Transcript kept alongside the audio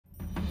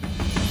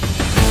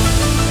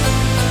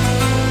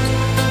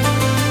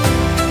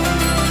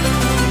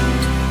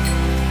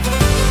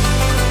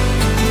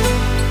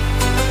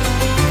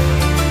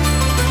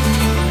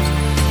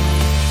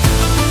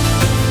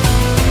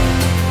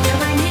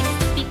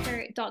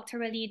Dr.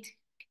 Waleed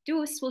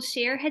Kadous will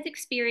share his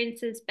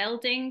experiences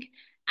building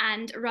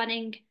and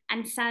running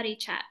Ansari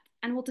Chat,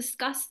 and will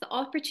discuss the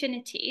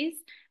opportunities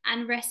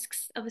and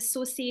risks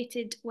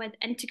associated with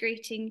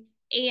integrating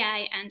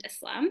AI and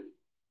Islam.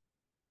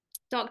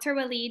 Dr.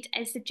 Waleed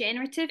is the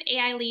generative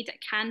AI lead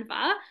at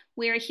Canva,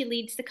 where he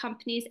leads the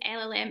company's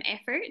LLM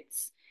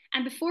efforts.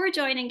 And before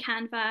joining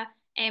Canva,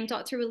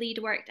 Dr.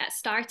 Waleed worked at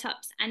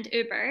startups and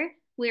Uber,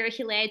 where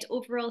he led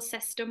overall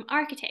system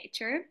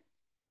architecture,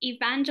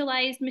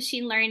 evangelized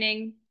machine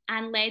learning,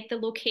 and led the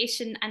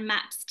location and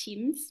maps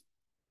teams.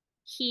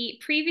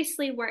 He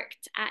previously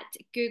worked at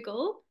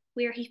Google,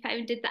 where he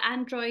founded the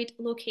Android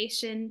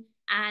location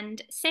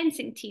and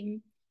sensing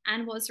team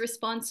and was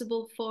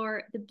responsible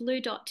for the Blue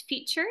Dot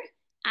feature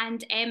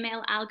and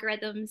ML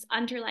algorithms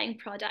underlying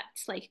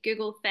products like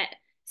Google Fit.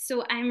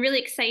 So I'm really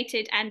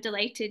excited and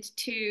delighted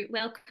to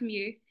welcome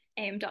you,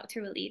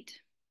 Dr. Waleed.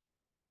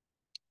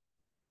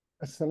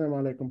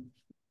 Assalamu alaikum.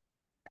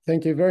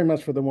 Thank you very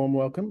much for the warm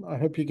welcome. I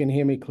hope you can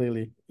hear me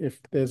clearly. If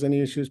there's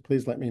any issues,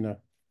 please let me know.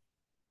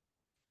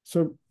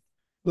 So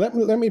let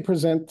me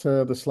present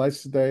the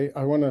slides today.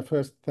 I want to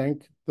first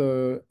thank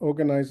the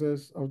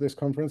organizers of this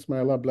conference. May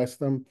Allah bless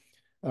them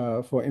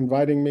for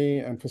inviting me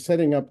and for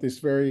setting up this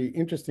very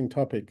interesting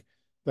topic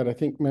that I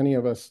think many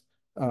of us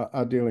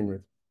are dealing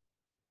with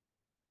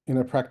in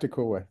a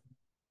practical way.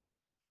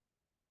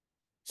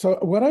 So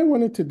what I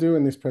wanted to do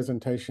in this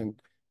presentation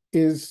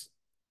is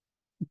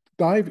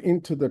dive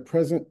into the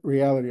present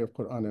reality of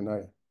Qur'an and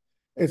ayah.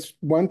 It's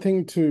one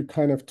thing to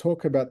kind of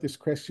talk about this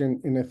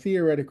question in a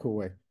theoretical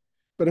way,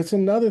 but it's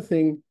another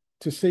thing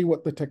to see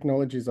what the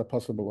technologies are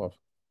possible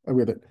of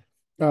with it.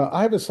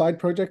 I have a side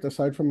project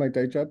aside from my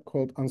day job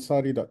called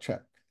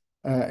Ansari.chat,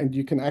 and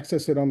you can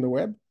access it on the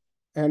web.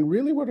 And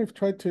really what I've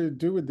tried to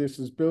do with this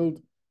is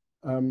build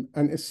an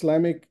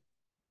Islamic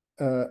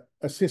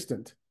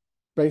assistant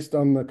based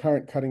on the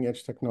current cutting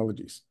edge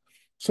technologies.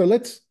 So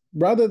let's,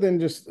 rather than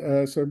just,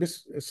 so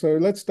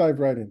let's dive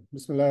right in.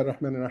 Bismillahir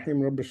Rahmanir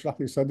Rahim, Rabbi shrah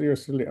li sadri wa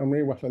yassir li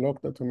amri wahlul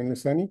 'uqdatan min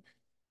lisani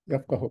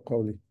yafqahu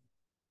qawli.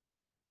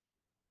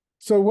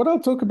 So what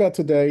I'll talk about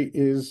today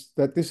is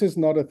that this is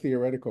not a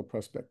theoretical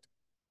prospect.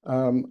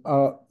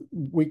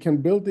 We can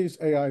build these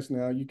AIs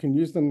now. You can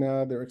use them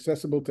now. They're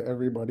accessible to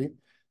everybody.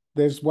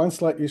 There's one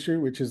slight issue,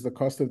 which is the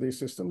cost of these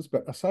systems.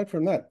 But aside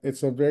from that,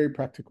 it's a very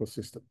practical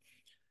system.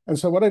 And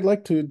so what I'd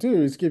like to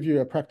do is give you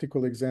a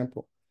practical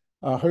example.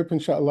 I hope,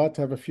 inshallah,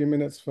 to have a few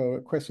minutes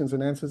for questions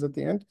and answers at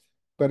the end.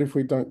 But if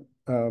we don't,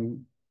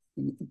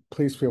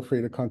 please feel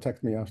free to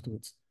contact me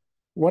afterwards.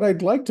 What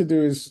I'd like to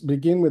do is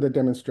begin with a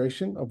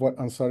demonstration of what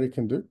Ansari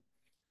can do.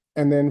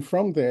 And then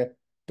from there,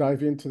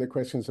 dive into the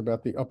questions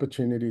about the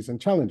opportunities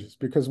and challenges,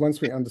 because once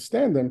we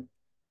understand them,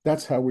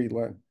 that's how we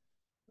learn.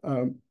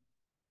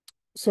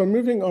 So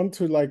moving on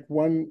to like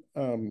one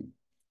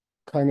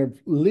kind of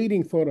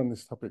leading thought on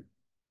this topic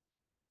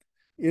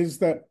is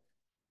that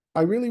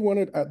I really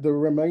wanted the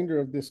remainder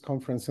of this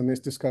conference and this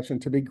discussion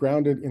to be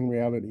grounded in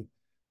reality.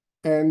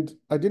 And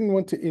I didn't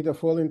want to either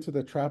fall into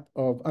the trap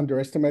of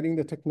underestimating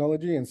the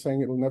technology and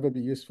saying it will never be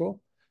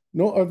useful,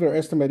 nor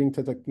overestimating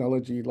the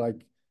technology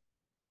like,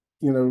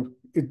 you know,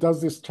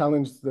 does this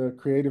challenge the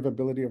creative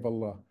ability of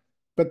Allah?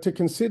 But to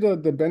consider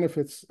the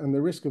benefits and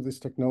the risk of this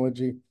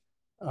technology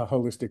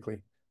holistically.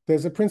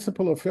 There's a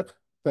principle of fiqh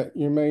that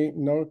you may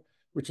know,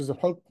 which is a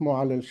hukmu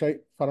ala al-shay'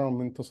 far'un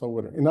min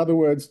tasawwur. In other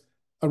words,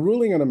 a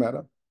ruling on a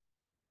matter,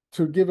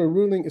 to give a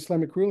ruling,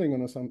 Islamic ruling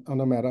on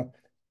a matter,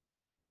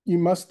 you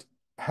must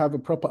have a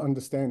proper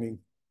understanding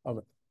of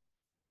it.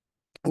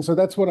 And so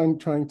that's what I'm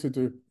trying to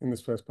do in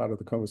this first part of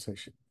the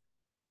conversation.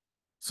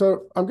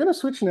 So I'm going to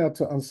switch now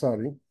to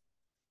Ansari,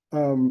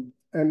 and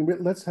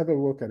let's have a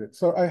look at it.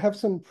 So I have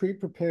some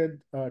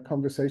pre-prepared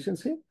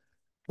conversations here,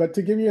 but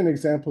to give you an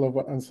example of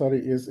what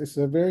Ansari is, it's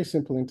a very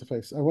simple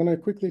interface. I want to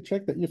quickly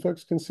check that you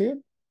folks can see it.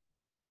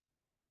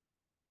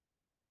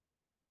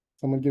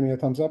 Someone give me a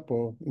thumbs up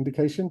or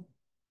indication.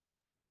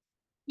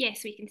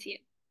 Yes, we can see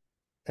it.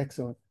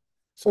 Excellent.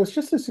 So it's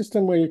just a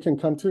system where you can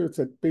come to. It's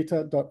at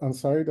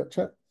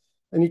beta.ansari.chat,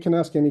 and you can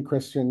ask any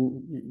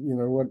question.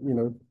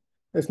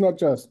 It's not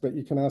just, but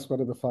you can ask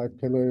what are the 5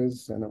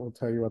 pillars, and it will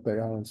tell you what they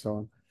are and so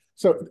on.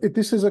 So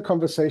this is a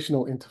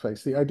conversational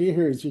interface. The idea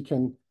here is you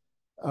can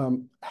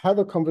have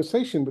a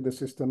conversation with the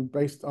system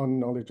based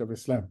on knowledge of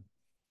Islam.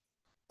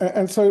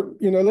 And so,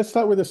 let's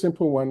start with a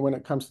simple one when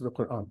it comes to the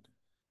Qur'an.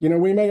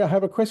 We may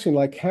have a question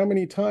like, how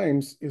many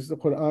times is the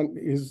Qur'an,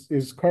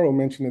 is coral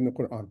mentioned in the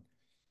Qur'an?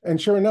 And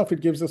sure enough,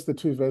 it gives us the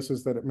 2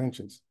 verses that it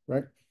mentions,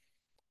 right?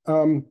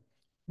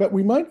 But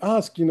we might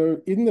ask,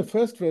 in the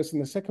first verse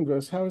and the second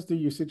verse, how is the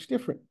usage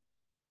different?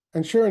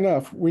 And sure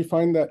enough, we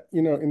find that,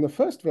 in the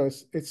first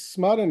verse, it's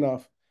smart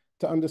enough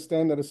to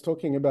understand that it's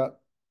talking about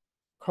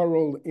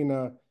coral in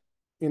a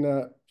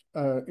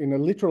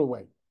literal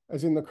way,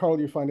 as in the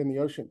coral you find in the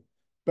ocean.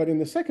 But in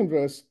the second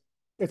verse,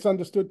 it's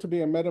understood to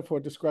be a metaphor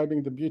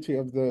describing the beauty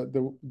of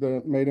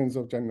the maidens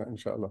of Jannah,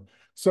 inshallah.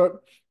 So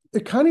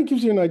it kind of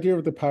gives you an idea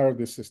of the power of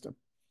this system.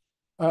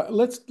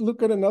 Let's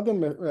look at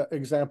another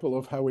example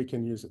of how we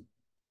can use it.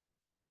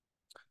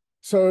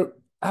 So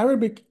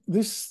Arabic,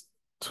 this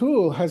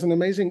tool has an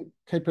amazing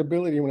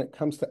capability when it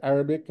comes to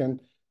Arabic and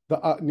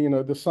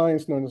the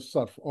science known as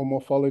sarf or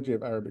morphology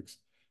of Arabics.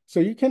 So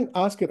you can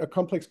ask it a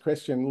complex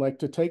question like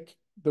to take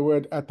the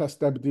word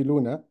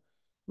atastabdiluna,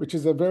 which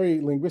is a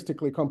very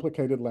linguistically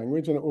complicated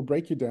language, and it will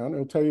break you down. It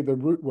will tell you the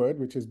root word,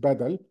 which is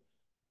badal,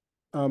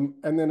 and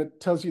then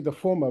it tells you the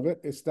form of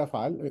it,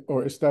 istafal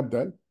or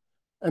istabdal.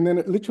 And then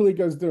it literally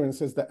goes through and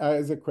says the a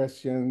is a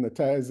question, the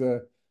ta is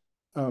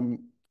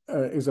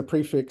a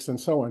prefix, and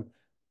so on,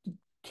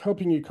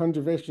 helping you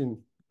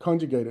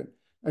conjugate it.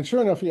 And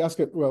sure enough, you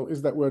ask it, well,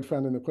 is that word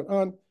found in the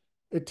Quran?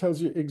 It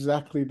tells you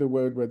exactly the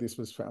word where this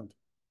was found.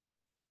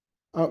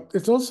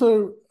 It's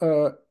also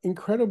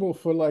incredible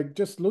for like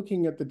just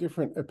looking at the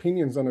different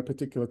opinions on a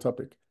particular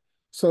topic.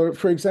 So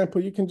for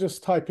example, you can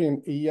just type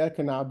in إِيَّاكَ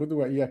نَعْبُدُ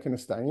وَإِيَّاكَ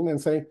نَسْتَعِينُ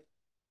and say,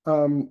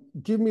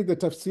 give me the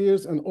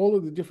tafsirs and all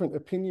of the different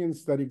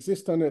opinions that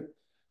exist on it.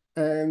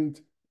 And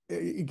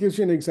it gives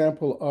you an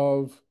example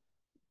of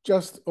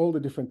just all the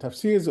different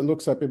tafsirs. It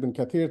looks up Ibn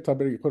Kathir,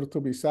 Tabari,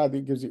 Qurtubi,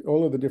 Sa'di, gives you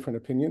all of the different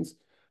opinions,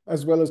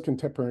 as well as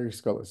contemporary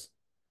scholars.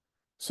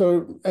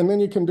 So, and then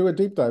you can do a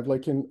deep dive,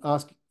 like in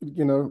ask,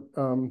 what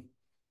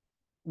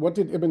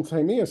did Ibn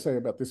Taymiyyah say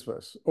about this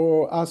verse?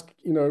 Or ask,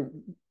 what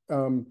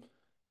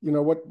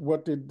were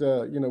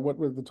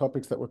the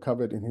topics that were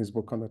covered in his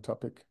book on the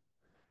topic?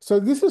 So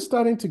this is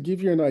starting to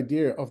give you an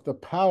idea of the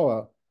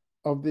power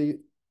of the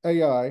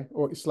AI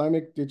or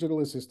Islamic digital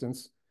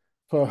assistants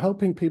for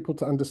helping people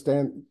to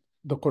understand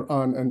the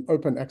Quran and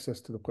open access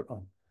to the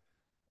Quran.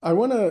 I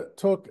want to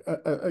talk,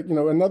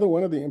 another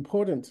one of the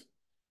important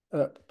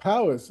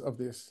powers of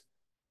this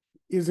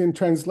is in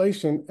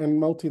translation and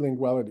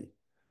multilinguality.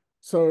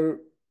 So,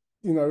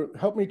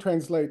 help me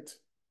translate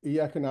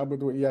إِيَّاكَ نَعْبُدُ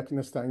وَإِيَّاكَ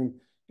نَسْتَعِينُ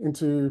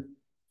into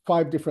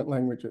 5 different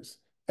languages.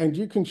 And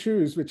you can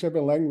choose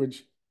whichever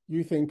language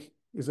you think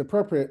is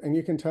appropriate, and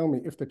you can tell me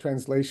if the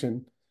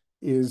translation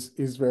is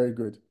very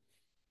good.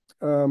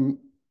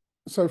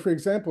 So for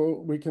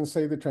example, we can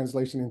say the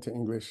translation into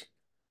English.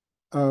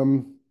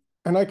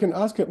 And I can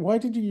ask it, why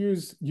did you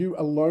use you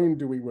alone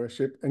do we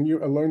worship and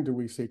you alone do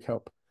we seek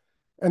help?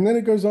 And then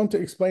it goes on to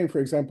explain, for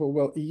example,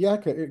 well,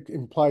 iyaka, it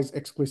implies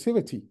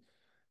exclusivity.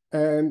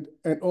 And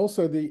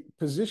also the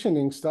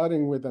positioning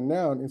starting with a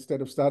noun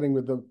instead of starting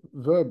with the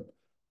verb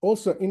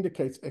also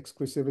indicates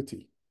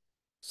exclusivity.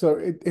 So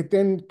it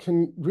then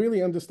can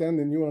really understand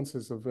the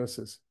nuances of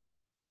verses.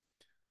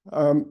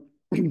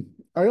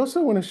 I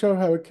also want to show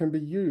how it can be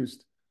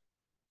used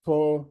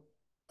for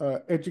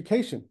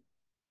education.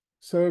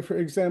 So for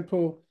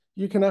example,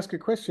 you can ask a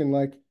question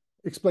like,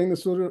 explain the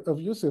Surah of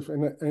Yusuf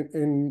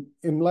in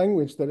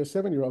language that a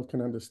 7-year-old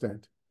can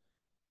understand.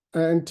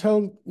 And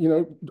tell,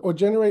 or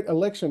generate a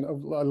lection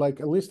of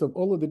like a list of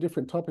all of the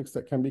different topics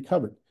that can be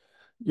covered,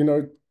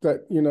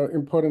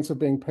 importance of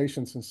being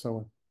patient and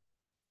so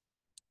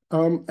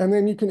on. And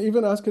then you can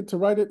even ask it to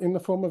write it in the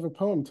form of a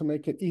poem to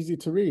make it easy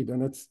to read.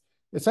 And it's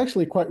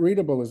actually quite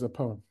readable as a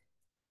poem.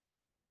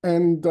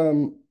 And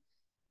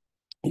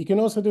you can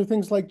also do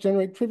things like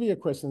generate trivia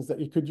questions that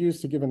you could use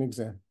to give an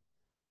exam.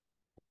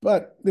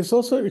 But this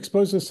also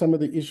exposes some of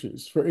the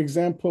issues. For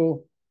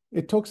example,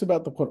 it talks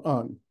about the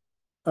Quran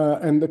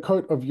and the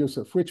coat of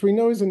Yusuf, which we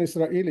know is an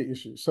Israeli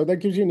issue. So that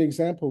gives you an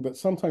example that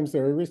sometimes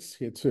there are risks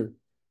here too.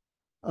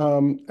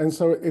 And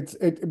so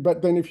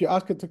but then if you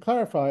ask it to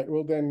clarify, it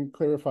will then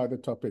clarify the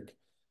topic.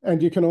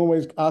 And you can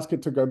always ask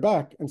it to go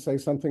back and say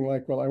something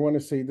like, well, I want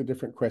to see the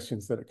different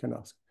questions that it can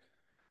ask.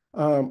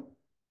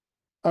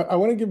 I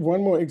want to give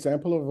one more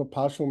example of a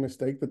partial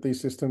mistake that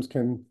these systems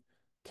can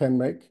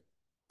make.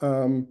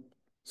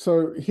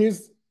 So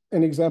here's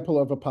an example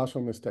of a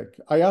partial mistake.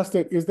 I asked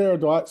it, is there a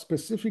dua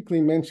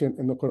specifically mentioned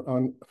in the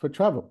Quran for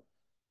travel?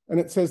 And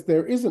it says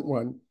there isn't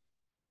one.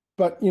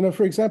 But,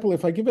 for example,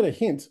 if I give it a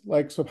hint,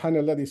 like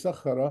Subhanalladhi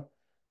sakhara,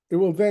 it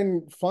will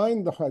then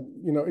find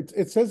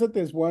it says that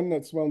there's one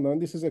that's well known.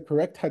 This is a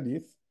correct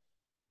hadith.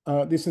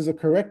 This is a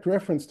correct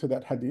reference to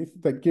that hadith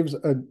that gives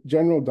a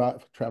general dua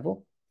for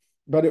travel,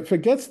 but it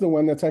forgets the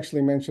one that's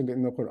actually mentioned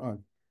in the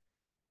Quran.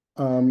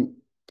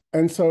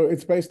 And so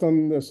it's based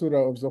on the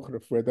Surah of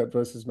Zukhruf where that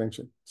verse is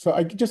mentioned. So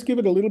I just give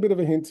it a little bit of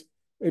a hint.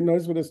 It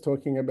knows what it's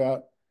talking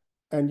about,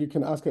 and you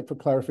can ask it for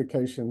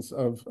clarifications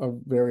of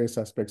various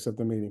aspects of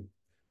the meaning.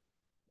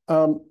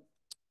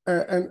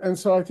 And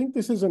so I think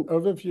this is an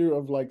overview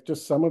of like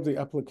just some of the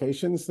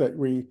applications that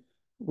we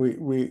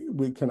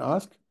can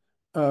ask.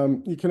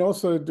 You can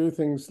also do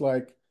things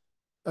like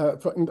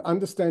for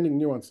understanding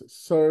nuances.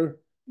 So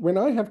when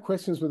I have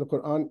questions with the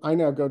Quran, I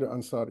now go to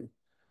Ansari.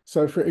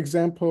 So for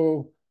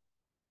example,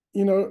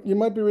 you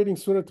might be reading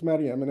Surah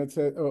Maryam and it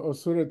says, or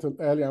Surah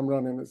Ali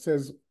Imran, and it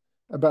says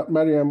about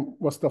Maryam,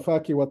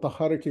 wastafaki wa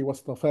taharaki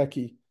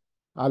wastafaki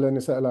ala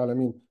nisa al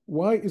alamin.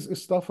 Why is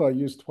istafa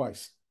used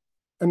twice?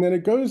 And then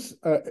it goes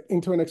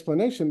into an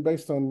explanation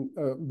based on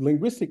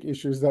linguistic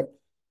issues that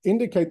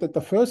indicate that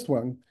the first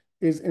one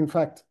is in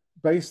fact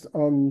based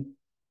on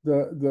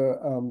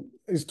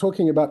is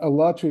talking about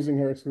Allah choosing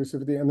her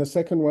exclusivity, and the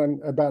second one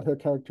about her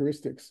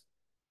characteristics.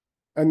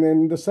 And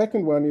then the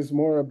second one is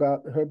more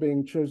about her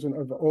being chosen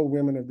over all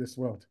women of this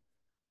world.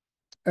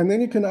 And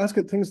then you can ask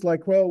it things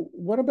like, well,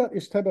 what about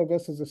ishtaba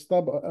versus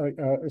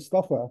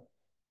istafa?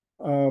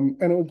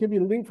 And it will give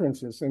you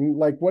inferences. And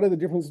like, what are the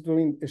differences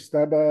between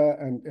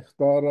ishtaba and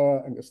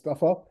ikhtara and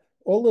istafa?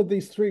 All of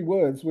these three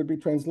words would be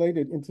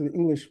translated into the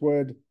English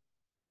word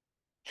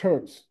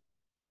chose.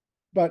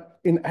 But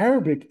in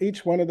Arabic,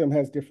 each one of them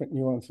has different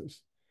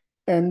nuances.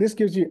 And this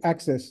gives you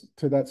access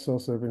to that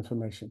source of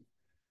information.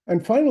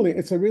 And finally,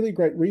 it's a really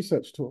great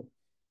research tool.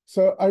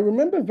 So I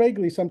remember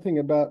vaguely something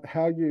about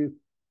how you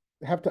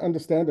have to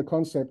understand a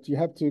concept. You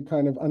have to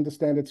kind of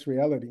understand its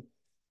reality.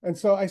 And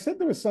so I said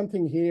there was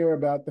something here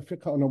about the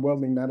fiqh on a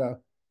worldly matter.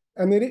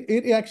 And then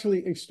it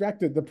actually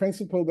extracted the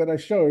principle that I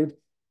showed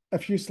a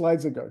few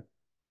slides ago.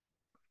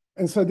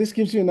 And so this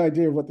gives you an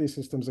idea of what these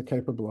systems are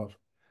capable of.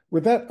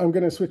 With that, I'm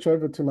going to switch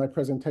over to my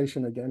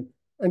presentation again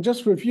and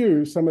just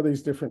review some of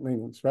these different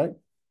meanings, right?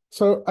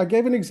 So I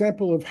gave an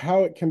example of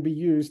how it can be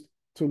used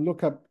to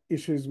look up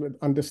issues with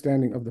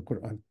understanding of the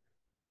Qur'an.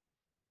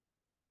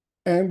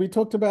 And we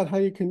talked about how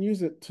you can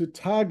use it to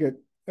target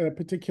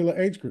particular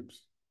age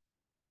groups.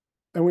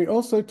 And we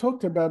also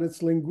talked about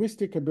its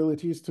linguistic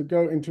abilities to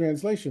go in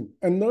translation.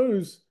 And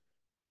those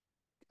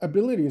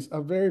abilities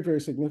are very,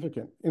 very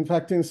significant. In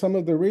fact, in some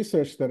of the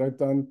research that I've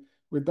done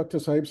with Dr.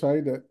 Saib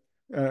Said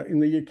in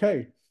the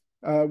UK,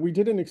 we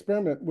did an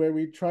experiment where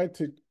we tried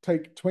to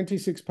take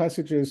 26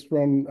 passages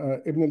from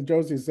Ibn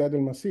al-Jawzi's Zad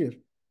al-Masir,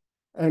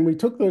 and we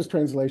took those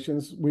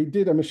translations, we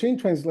did a machine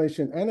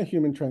translation and a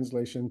human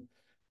translation,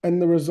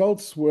 and the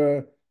results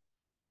were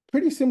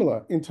pretty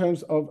similar in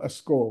terms of a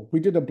score. We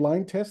did a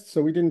blind test,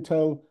 so we didn't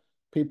tell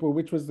people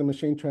which was the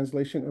machine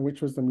translation and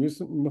which was the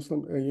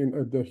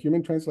the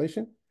human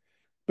translation.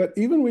 But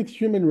even with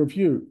human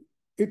review,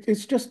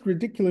 it's just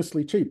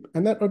ridiculously cheap.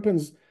 And that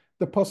opens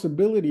the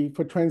possibility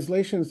for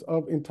translations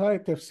of entire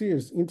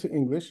tafsirs into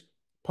English,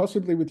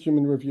 possibly with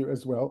human review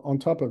as well, on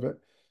top of it,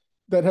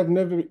 that have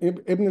never,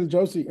 Ibn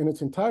al-Jawzi in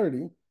its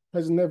entirety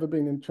has never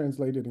been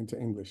translated into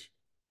English.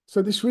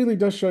 So this really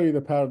does show you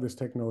the power of this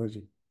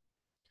technology.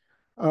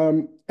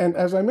 And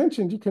as I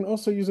mentioned, you can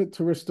also use it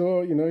to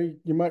restore,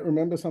 you might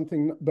remember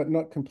something, but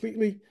not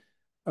completely.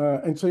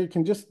 And so you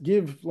can just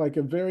give like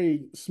a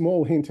very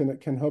small hint and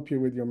it can help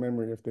you with your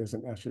memory if there's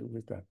an issue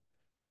with that.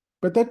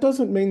 But that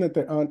doesn't mean that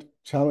there aren't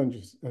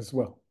challenges as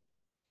well.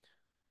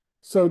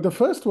 So the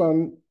first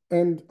one,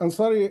 and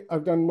Ansari,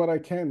 I've done what I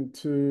can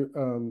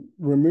to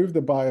remove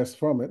the bias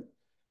from it,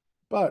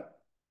 but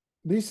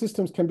these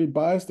systems can be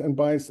biased and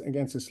biased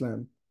against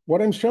Islam.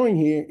 What I'm showing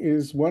here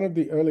is one of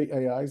the early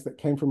AIs that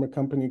came from a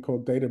company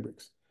called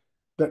Databricks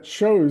that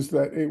shows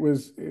that it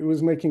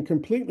was making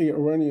completely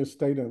erroneous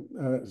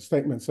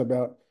statements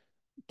about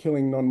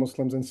killing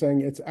non-Muslims and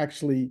saying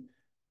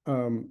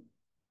um,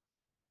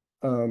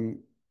 um,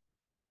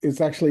 it's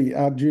actually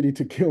our duty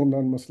to kill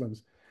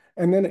non-Muslims.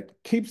 And then it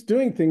keeps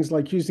doing things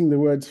like using the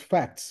words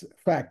facts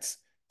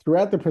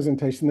throughout the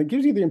presentation that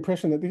gives you the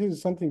impression that this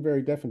is something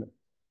very definite.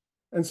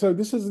 And so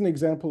this is an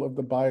example of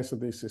the bias of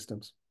these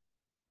systems.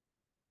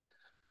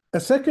 A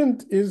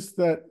second is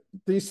that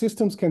these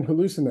systems can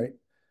hallucinate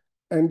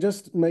and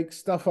just make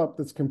stuff up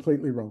that's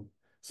completely wrong.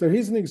 So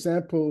here's an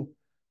example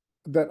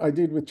that I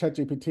did with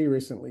ChatGPT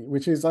recently,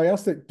 which is I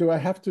asked it, do I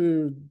have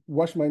to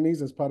wash my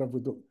knees as part of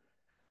wudu?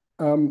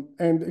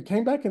 And it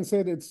came back and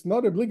said it's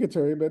not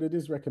obligatory, but it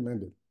is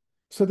recommended.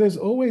 So there's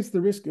always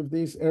the risk of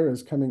these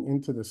errors coming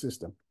into the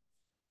system.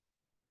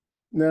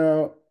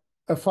 Now,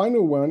 a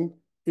final one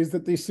is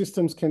that these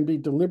systems can be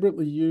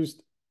deliberately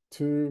used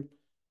to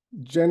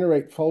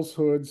generate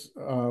falsehoods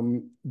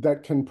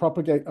that can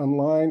propagate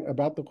online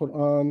about the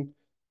Quran,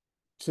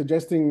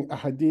 suggesting a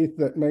hadith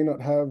that may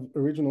not have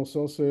original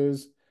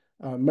sources,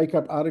 make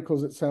up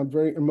articles that sound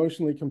very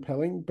emotionally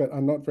compelling but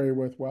are not very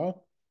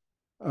worthwhile.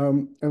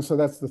 And so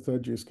that's the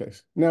third use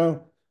case.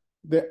 Now,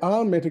 there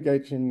are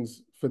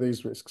mitigations for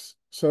these risks.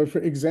 So for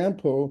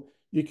example,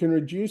 you can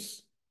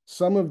reduce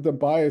some of the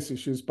bias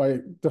issues by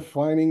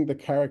defining the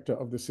character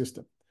of the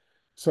system.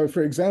 So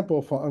for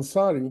example, for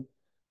Ansari,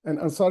 and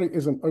Ansari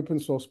is an open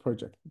source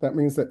project. That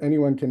means that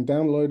anyone can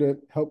download it,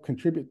 help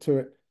contribute to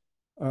it.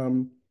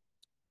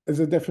 There's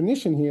a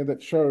definition here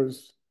that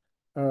shows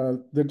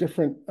the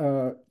different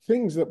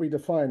things that we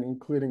define,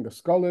 including the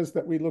scholars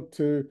that we look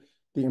to,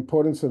 the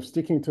importance of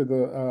sticking to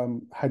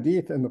the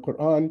hadith and the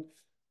Quran,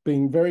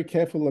 being very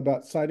careful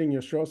about citing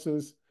your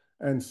sources,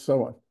 and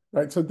so on,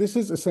 right? So this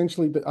is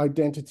essentially the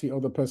identity or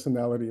the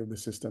personality of the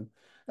system,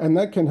 and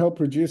that can help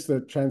reduce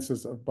the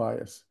chances of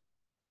bias.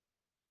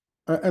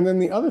 And then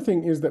the other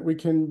thing is that we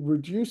can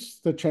reduce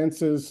the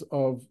chances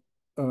of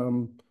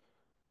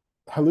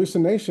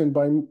hallucination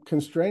by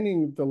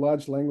constraining the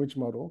large language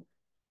model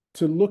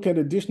to look at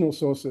additional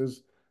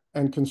sources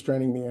and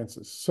constraining the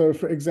answers. So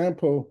for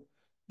example,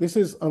 this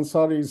is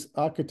Ansari's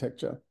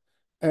architecture.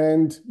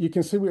 And you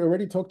can see we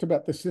already talked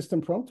about the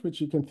system prompt,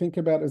 which you can think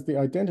about as the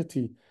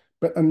identity.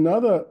 But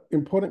another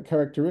important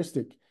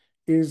characteristic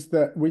is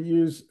that we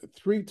use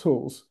three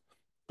tools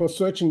for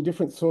searching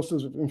different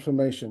sources of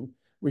information.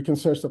 We can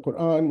search the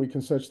Quran, we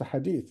can search the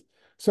Hadith.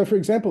 So for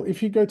example,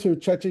 if you go to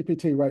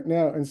ChatGPT right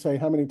now and say,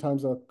 how many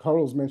times are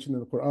corals mentioned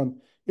in the Quran,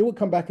 it will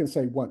come back and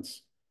say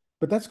once.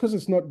 But that's because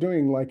it's not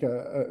doing like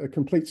a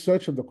complete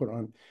search of the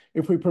Quran.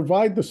 If we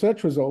provide the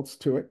search results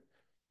to it,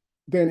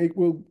 then it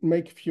will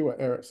make fewer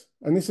errors.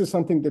 And this is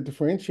something that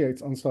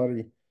differentiates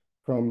Ansari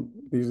from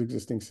these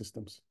existing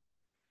systems.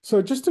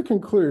 So just to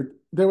conclude,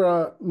 there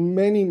are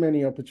many,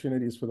 many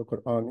opportunities for the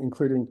Quran,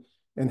 including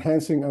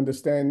enhancing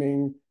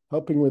understanding,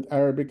 helping with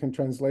Arabic and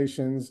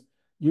translations,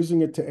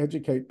 using it to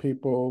educate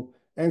people,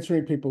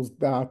 answering people's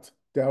doubts,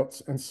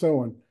 and so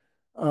on.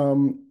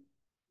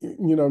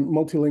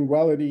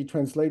 Multilinguality,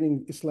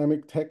 translating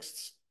Islamic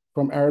texts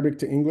from Arabic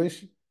to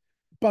English.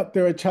 But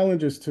there are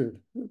challenges too.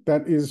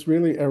 That is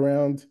really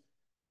around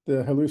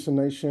the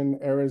hallucination,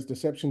 errors,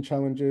 deception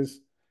challenges.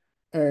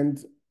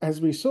 And as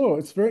we saw,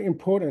 it's very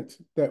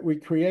important that we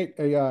create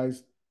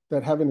AIs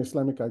that have an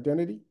Islamic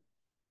identity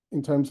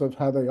in terms of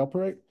how they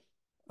operate,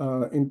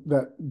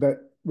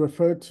 that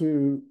refer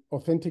to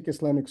authentic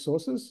Islamic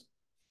sources,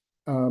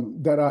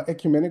 that are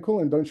ecumenical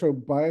and don't show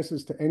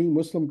biases to any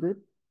Muslim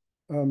group.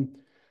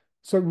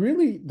 So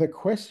really, the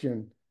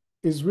question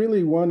is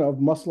really one of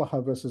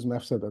maslaha versus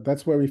mafsada.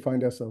 That's where we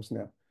find ourselves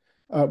now.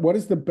 What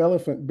is the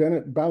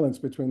balance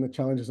between the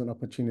challenges and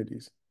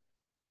opportunities?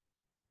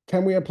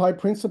 Can we apply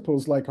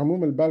principles like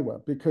Amum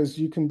al-Balwa? Because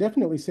you can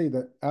definitely see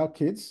that our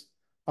kids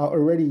are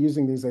already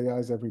using these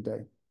AIs every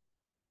day.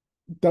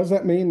 Does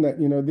that mean that,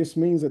 this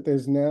means that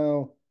there's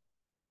now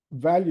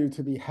value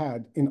to be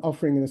had in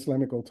offering an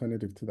Islamic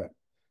alternative to that?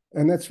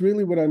 And that's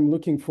really what I'm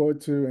looking forward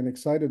to and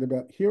excited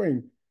about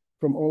hearing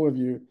from all of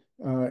you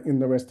in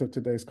the rest of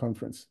today's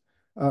conference.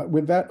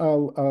 With that,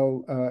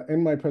 I'll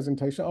end my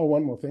presentation. Oh,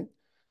 one more thing.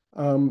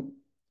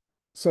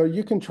 So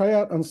you can try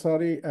out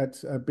Ansari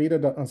at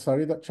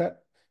beta.ansari.chat.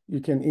 You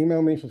can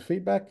email me for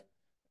feedback.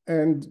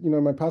 And,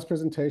 my past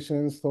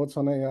presentations, thoughts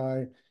on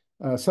AI,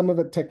 some of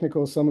it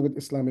technical, some of it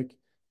Islamic,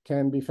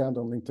 can be found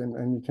on LinkedIn.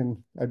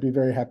 And I'd be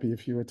very happy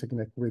if you were to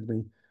connect with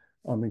me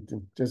on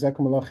LinkedIn.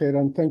 Jazakumullah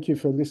khairan. Thank you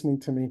for listening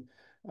to me.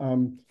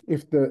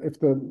 If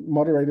the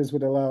moderators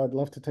would allow, I'd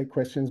love to take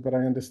questions, but I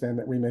understand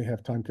that we may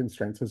have time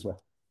constraints as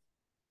well.